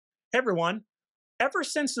Hey everyone. Ever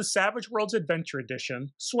since the Savage Worlds Adventure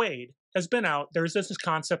Edition, Suede, has been out, there's this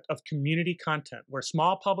concept of community content where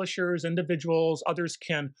small publishers, individuals, others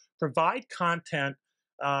can provide content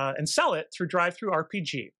and sell it through Drive-Thru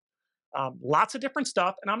RPG. Lots of different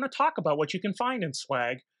stuff, and I'm going to talk about what you can find in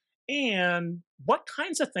Swag and what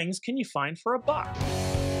kinds of things can you find for $1.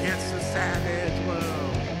 It's a savage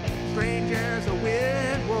world. Strangers a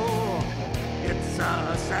weird war. It's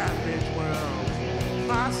a savage world.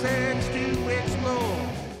 Classics to explore.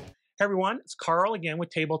 Hey everyone, it's Carl again with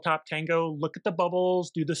Tabletop Tango. Look at the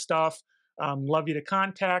bubbles, do the stuff. Love you to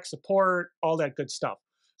contact, support, all that good stuff.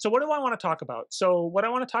 So what do I want to talk about? So what I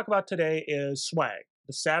want to talk about today is Swag,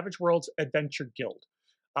 the Savage Worlds Adventure Guild.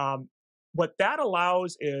 What that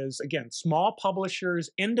allows is, again, small publishers,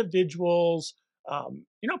 individuals,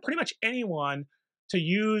 pretty much anyone to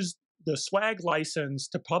use the Swag license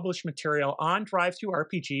to publish material on Drive-Thru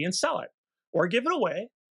RPG and sell it or give it away.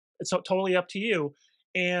 It's totally up to you.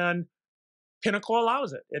 And Pinnacle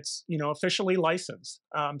allows it. It's officially licensed.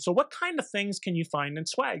 So what kind of things can you find in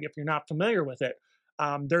Swag if you're not familiar with it?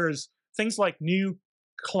 There's things like new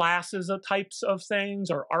classes of types of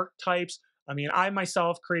things or archetypes. I mean, I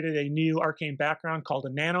myself created a new arcane background called a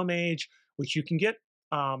nanomage, which you can get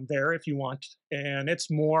there if you want. And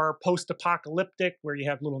it's more post-apocalyptic where you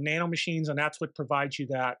have little nanomachines, and that's what provides you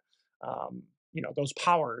that, those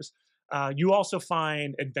powers. You also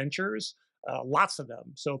find adventures, lots of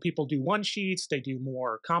them. So people do one-sheets, they do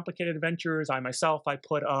more complicated adventures. I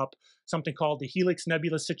put up something called the Helix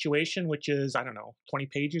Nebula Situation, which is, 20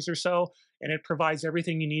 pages or so, and it provides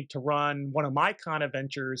everything you need to run one of my con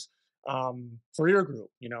adventures for your group.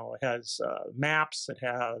 It has maps, it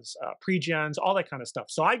has pre-gens, all that kind of stuff.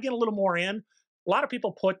 So I get a little more in. A lot of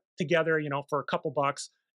people put together, for a couple bucks,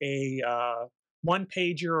 a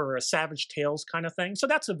one-pager or a Savage Tales kind of thing. So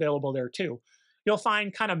that's available there too. You'll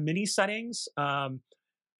find kind of mini settings. For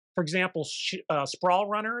example, Sprawl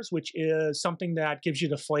Runners, which is something that gives you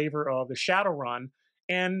the flavor of the Shadowrun.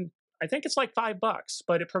 And I think it's like $5,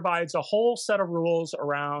 but it provides a whole set of rules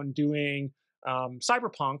around doing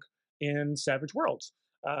cyberpunk in Savage Worlds.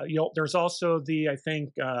 There's also the,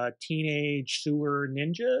 Teenage Sewer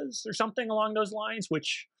Ninjas or something along those lines,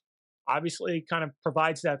 which obviously kind of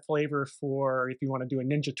provides that flavor for if you want to do a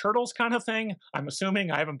Ninja Turtles kind of thing. I'm assuming,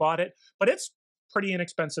 I haven't bought it, but it's pretty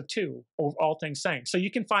inexpensive too, all things saying. So you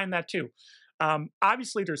can find that too.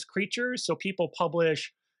 Obviously there's creatures, so people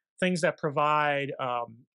publish things that provide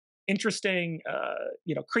interesting,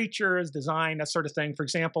 creatures, design, that sort of thing. For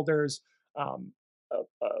example, there's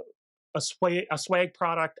a swag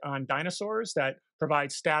product on dinosaurs that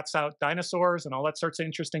provides stats out dinosaurs and all that sorts of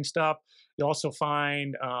interesting stuff. You also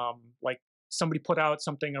find somebody put out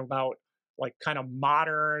something about kind of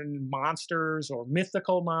modern monsters or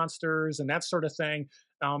mythical monsters and that sort of thing.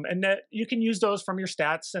 And that you can use those from your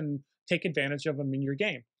stats and take advantage of them in your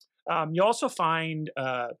game. You also find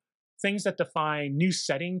things that define new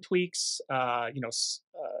setting tweaks,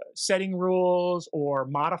 setting rules or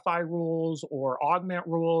modify rules or augment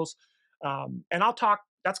rules. And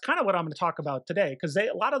that's kind of what I'm going to talk about today, because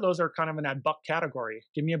a lot of those are kind of in that buck category.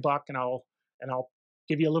 Give me $1 and I'll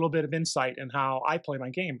give you a little bit of insight in how I play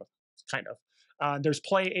my game, kind of. There's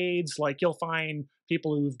play aids, like you'll find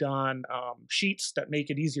people who've done sheets that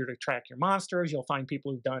make it easier to track your monsters. You'll find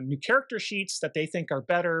people who've done new character sheets that they think are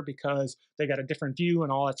better because they got a different view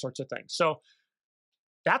and all that sorts of things. So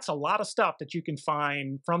that's a lot of stuff that you can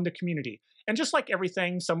find from the community. And just like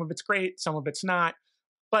everything, some of it's great, some of it's not.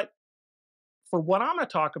 But for what I'm going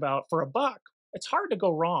to talk about, for $1, it's hard to go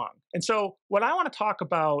wrong. And so what I want to talk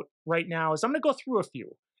about right now is I'm going to go through a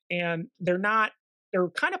few. And they're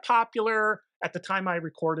kind of popular at the time I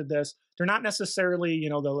recorded this. They're not necessarily,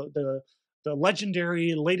 the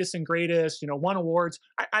legendary latest and greatest, won awards.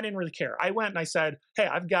 I didn't really care. I went and I said, hey,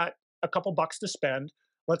 I've got a couple bucks to spend.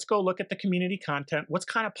 Let's go look at the community content. What's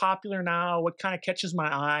kind of popular now? What kind of catches my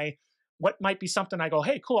eye? What might be something I go,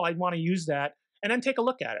 hey, cool, I want to use that. And then take a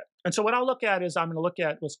look at it. And so what I'll look at is I'm going to look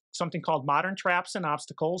at something called Modern Traps and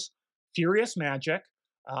Obstacles, Furious Magic,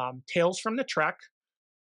 Tales from the Trek,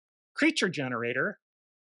 Creature Generator,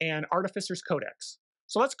 and Artificer's Codex.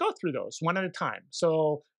 So let's go through those one at a time.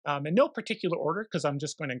 So in no particular order, because I'm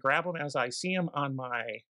just going to grab them as I see them on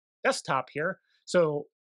my desktop here. So,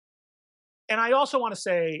 and I also want to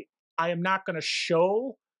say I am not going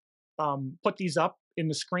to put these up in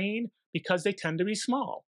the screen because they tend to be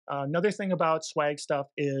small. Another thing about Swag stuff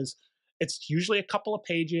is it's usually a couple of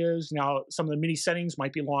pages. Now, some of the mini settings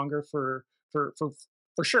might be longer for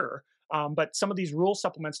sure. But some of these rule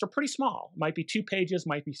supplements, they're pretty small. Might be 2 pages,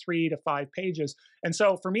 might be 3 to 5 pages. And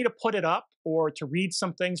so for me to put it up or to read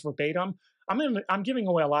some things verbatim, I'm giving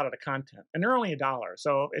away a lot of the content, and they're only $1.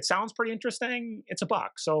 So it sounds pretty interesting. It's $1.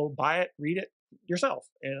 So buy it, read it yourself,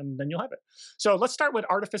 and then you'll have it. So let's start with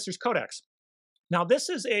Artificer's Codex. Now, this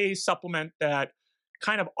is a supplement that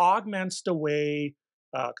kind of augments the way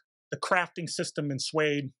the crafting system in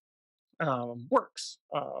Suede works.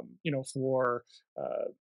 For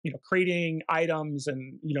creating items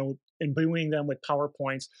and imbuing them with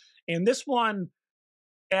PowerPoints. And this one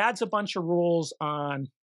adds a bunch of rules on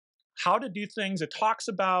how to do things. It talks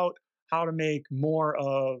about how to make more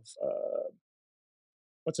of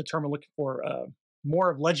what's the term I'm looking for?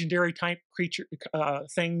 More of legendary type creature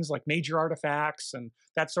things like major artifacts and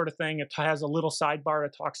that sort of thing. It has a little sidebar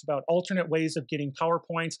that talks about alternate ways of getting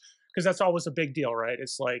PowerPoints, because that's always a big deal, right?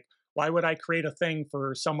 It's like, why would I create a thing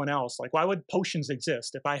for someone else? Like, why would potions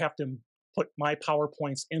exist if I have to put my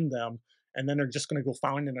PowerPoints in them and then they're just going to go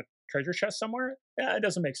found in a treasure chest somewhere? Yeah, it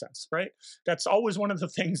doesn't make sense, right? That's always one of the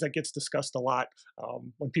things that gets discussed a lot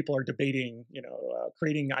when people are debating,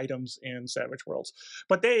 creating items in Savage Worlds.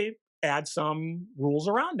 But they add some rules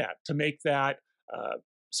around that to make that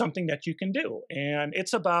something that you can do. And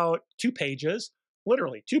it's about 2 pages,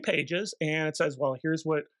 literally 2 pages. And it says, well, here's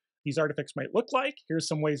what these artifacts might look like. Here's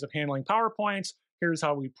some ways of handling PowerPoints. Here's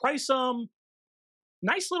how we price them.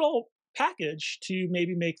 Nice little package to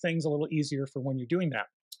maybe make things a little easier for when you're doing that.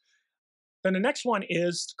 Then the next one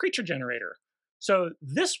is Creature Generator. So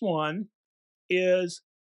this one is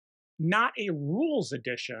not a rules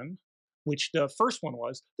edition, which the first one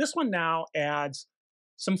was. This one now adds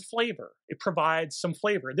some flavor. It provides some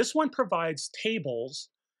flavor. This one provides tables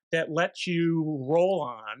that let you roll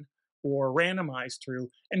on or randomize through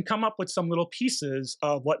and come up with some little pieces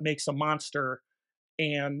of what makes a monster,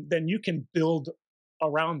 and then you can build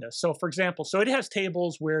around this. So for example, it has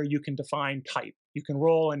tables where you can define type. You can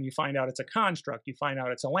roll and you find out it's a construct. You find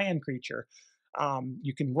out it's a land creature.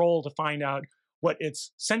 You can roll to find out what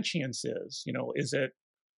its sentience is. Is it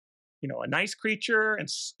a nice creature and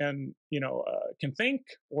can think,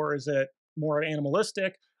 or is it more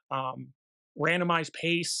animalistic? Randomize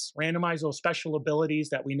pace, randomize those special abilities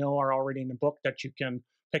that we know are already in the book that you can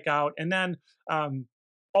pick out. And then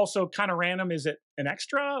also kind of random, is it an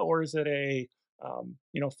extra or is it a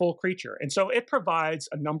full creature? And so it provides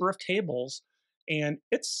a number of tables, and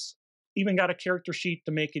it's even got a character sheet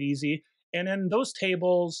to make it easy. And then those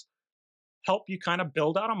tables help you kind of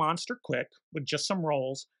build out a monster quick with just some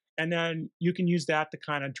rolls. And then you can use that to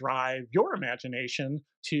kind of drive your imagination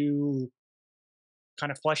to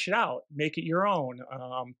kind of flesh it out, make it your own.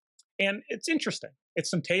 And it's interesting. It's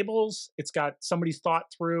some tables. It's got somebody's thought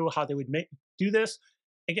through how they would do this.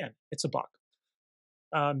 Again, it's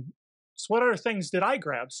 $1. So what other things did I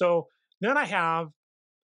grab? So then I have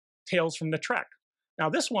Tales from the Trek. Now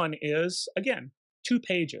this one is, again, 2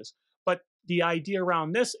 pages. But the idea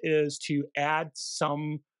around this is to add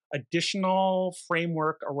some additional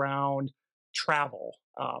framework around travel,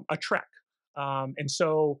 a trek. And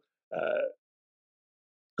so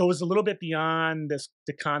goes a little bit beyond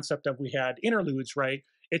the concept of we had interludes, right?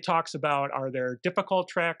 It talks about, are there difficult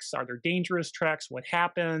treks? Are there dangerous treks? What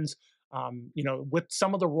happens? With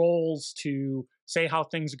some of the roles to say how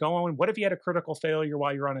things are going. What if you had a critical failure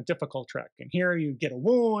while you're on a difficult trek? And here you get a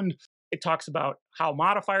wound. It talks about how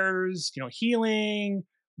modifiers, healing,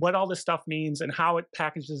 what all this stuff means and how it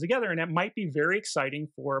packages together. And it might be very exciting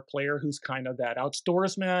for a player who's kind of that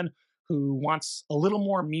outdoorsman who wants a little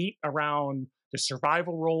more meat around the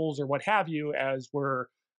survival roles or what have you, as we're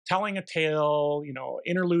telling a tale,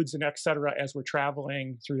 interludes and etc. as we're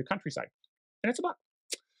traveling through the countryside. And it's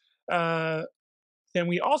 $1. Then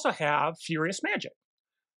we also have Furious Magic.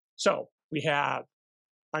 So we have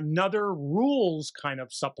another rules kind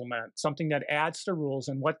of supplement, something that adds to rules.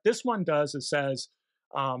 And what this one does is says,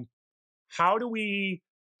 how do we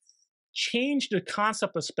change the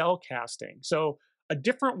concept of spell casting? So a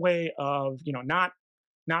different way of,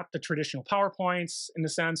 not the traditional PowerPoints in a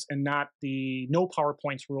sense, and not the no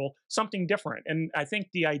PowerPoints rule, something different. And I think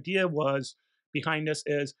the idea was behind this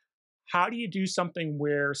is, how do you do something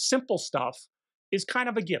where simple stuff is kind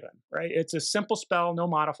of a given, right? It's a simple spell, no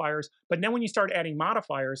modifiers. But then when you start adding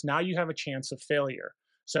modifiers, now you have a chance of failure.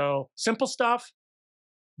 So simple stuff,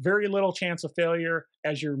 very little chance of failure.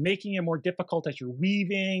 As you're making it more difficult, as you're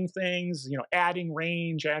weaving things, adding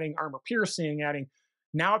range, adding armor piercing,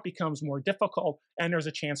 now it becomes more difficult, and there's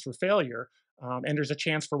a chance for failure. And there's a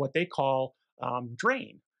chance for what they call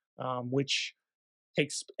drain, which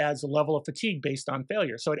adds a level of fatigue based on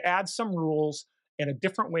failure. So it adds some rules and a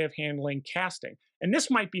different way of handling casting. And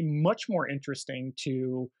this might be much more interesting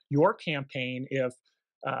to your campaign if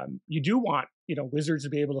you do want, wizards to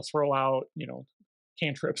be able to throw out,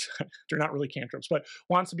 cantrips. They're not really cantrips, but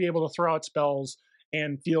wants to be able to throw out spells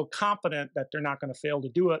and feel confident that they're not going to fail to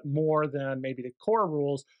do it more than maybe the core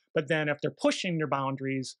rules. But then if they're pushing their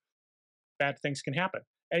boundaries, bad things can happen.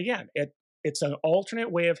 Again, it's an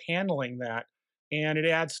alternate way of handling that, and it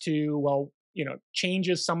adds to, well,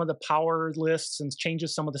 changes some of the power lists and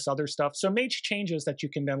changes some of this other stuff. So major changes that you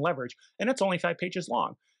can then leverage, and it's only 5 pages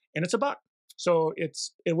long, and it's $1. So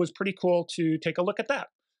it was pretty cool to take a look at that.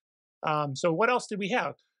 So what else did we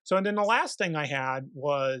have? So and then the last thing I had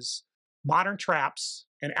was modern traps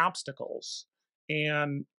and obstacles,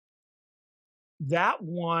 and that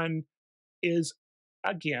one is,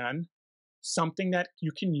 again, something that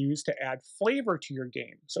you can use to add flavor to your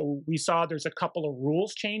game. So we saw there's a couple of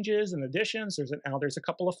rules changes and additions. Now there's a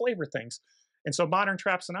couple of flavor things. And so modern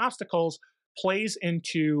traps and obstacles plays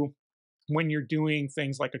into when you're doing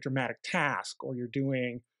things like a dramatic task, or you're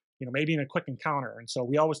doing, maybe in a quick encounter. And so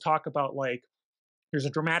we always talk about, like, there's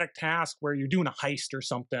a dramatic task where you're doing a heist or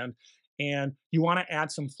something, and you want to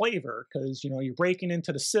add some flavor because, you're breaking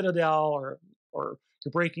into the Citadel, or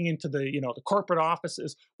you're breaking into the, the corporate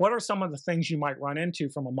offices. What are some of the things you might run into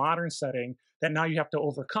from a modern setting that now you have to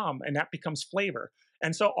overcome? And that becomes flavor.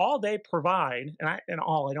 And so all they provide, I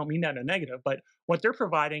don't mean that in a negative, but what they're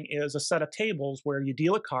providing is a set of tables where you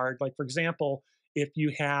deal a card. Like, for example, if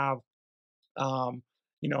you have,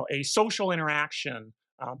 a social interaction,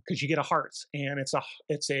 because you get a hearts, and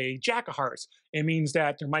it's a jack of hearts. It means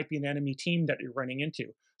that there might be an enemy team that you're running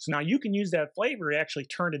into. So now you can use that flavor to actually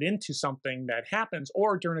turn it into something that happens,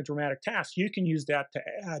 or during a dramatic task, you can use that to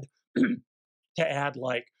add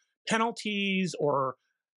like penalties, or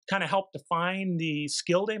kind of help define the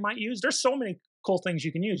skill they might use. There's so many cool things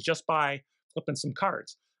you can use just by flipping some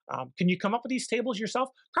cards. Can you come up with these tables yourself?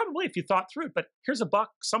 Probably, if you thought through it, but here's $1.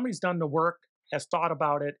 Somebody's done the work, has thought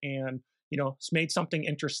about it, and it's made something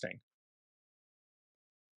interesting.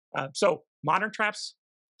 So modern traps,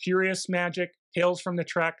 Furious Magic, Tales from the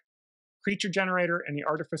Trek, Creature Generator, and the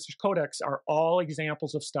Artificer Codex are all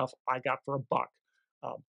examples of stuff I got for $1.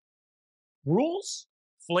 Rules,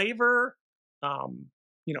 flavor,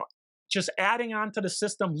 just adding on to the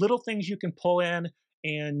system, little things you can pull in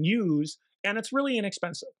and use, and it's really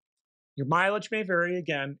inexpensive. Your mileage may vary.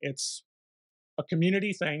 Again, it's a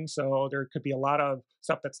community thing, so there could be a lot of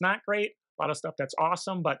stuff that's not great, a lot of stuff that's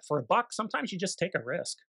awesome, but for $1, sometimes you just take a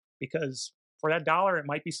risk, because for that $1, it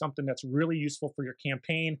might be something that's really useful for your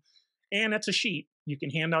campaign, and it's a sheet you can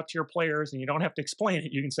hand out to your players, and you don't have to explain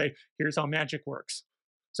it. You can say, here's how magic works.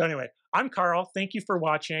 So anyway, I'm Carl. Thank you for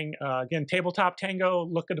watching. Again, Tabletop Tango,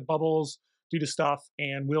 look at the bubbles, do the stuff,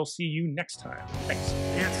 and we'll see you next time. Thanks.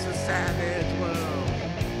 It's a savage world.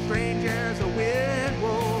 Strangers a weird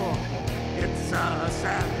war. It's a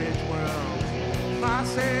savage world.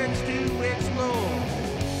 Classics to explore.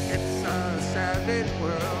 It's a savage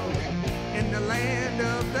world. In the land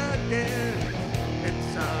of the dead.